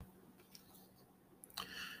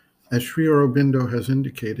As Sri Aurobindo has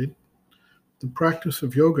indicated, the practice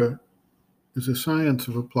of yoga is a science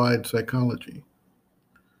of applied psychology.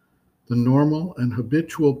 The normal and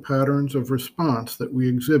habitual patterns of response that we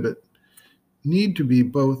exhibit need to be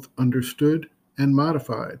both understood and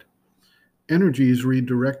modified, energies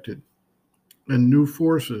redirected, and new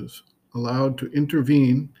forces allowed to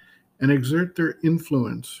intervene and exert their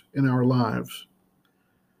influence in our lives.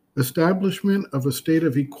 Establishment of a state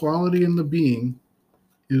of equality in the being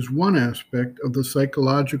is one aspect of the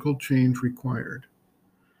psychological change required.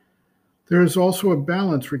 There is also a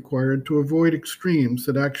balance required to avoid extremes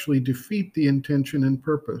that actually defeat the intention and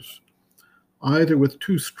purpose, either with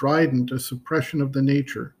too strident a suppression of the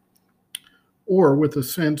nature, or with a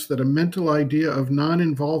sense that a mental idea of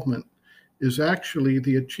non-involvement is actually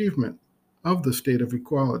the achievement of the state of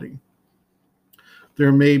equality.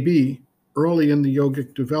 There may be, early in the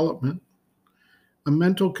yogic development, a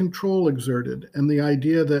mental control exerted and the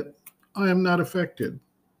idea that I am not affected.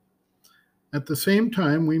 At the same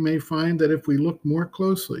time, we may find that if we look more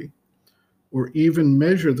closely, or even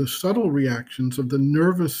measure the subtle reactions of the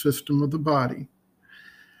nervous system of the body,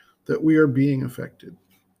 that we are being affected.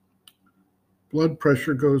 Blood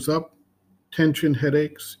pressure goes up, tension,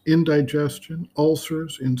 headaches, indigestion,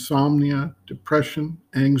 ulcers, insomnia, depression,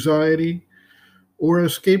 anxiety, or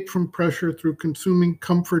escape from pressure through consuming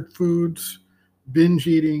comfort foods, binge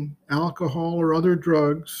eating, alcohol or other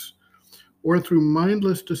drugs, or through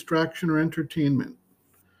mindless distraction or entertainment.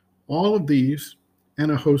 All of these,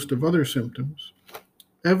 and a host of other symptoms,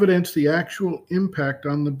 evidence the actual impact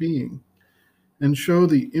on the being and show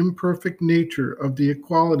the imperfect nature of the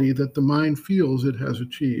equality that the mind feels it has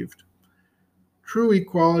achieved. True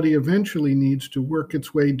equality eventually needs to work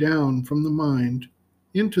its way down from the mind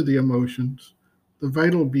into the emotions, the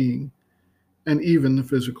vital being, and even the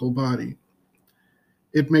physical body.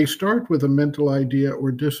 It may start with a mental idea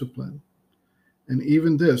or discipline, and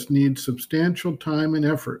even this needs substantial time and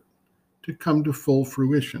effort to come to full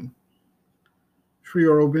fruition. Sri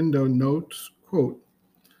Aurobindo notes, quote,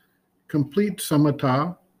 complete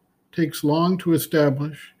samatha takes long to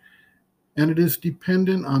establish, and it is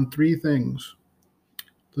dependent on three things: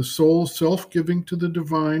 the soul's self-giving to the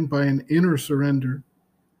divine by an inner surrender,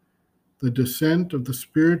 the descent of the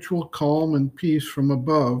spiritual calm and peace from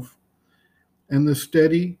above, and the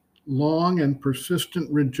steady, long, and persistent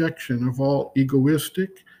rejection of all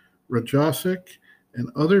egoistic, rajasic, and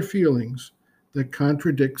other feelings that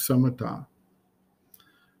contradict samatha.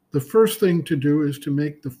 The first thing to do is to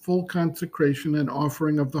make the full consecration and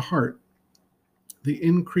offering of the heart, the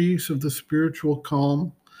increase of the spiritual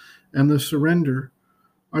calm, and the surrender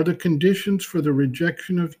are the conditions for the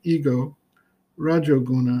rejection of ego,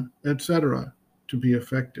 rajoguna, etc., to be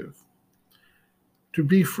effective. To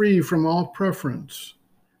be free from all preference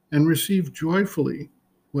and receive joyfully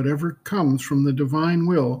whatever comes from the divine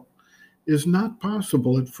will is not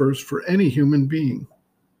possible at first for any human being.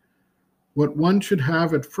 What one should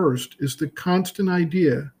have at first is the constant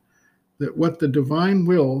idea that what the divine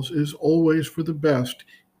wills is always for the best,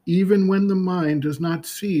 even when the mind does not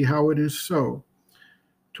see how it is so.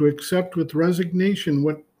 To accept with resignation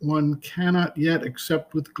what one cannot yet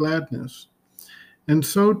accept with gladness, and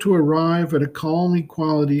so to arrive at a calm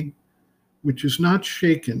equality which is not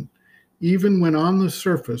shaken, even when on the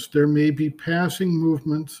surface there may be passing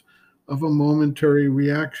movements of a momentary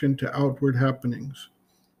reaction to outward happenings.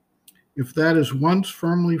 If that is once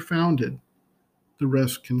firmly founded, the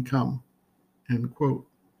rest can come. End quote.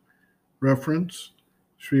 Reference,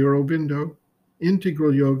 Sri Aurobindo,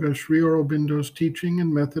 Integral Yoga, Sri Aurobindo's Teaching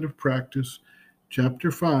and Method of Practice,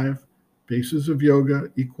 Chapter 5, Bases of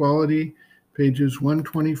Yoga, Equality, pages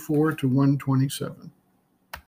 124 to 127.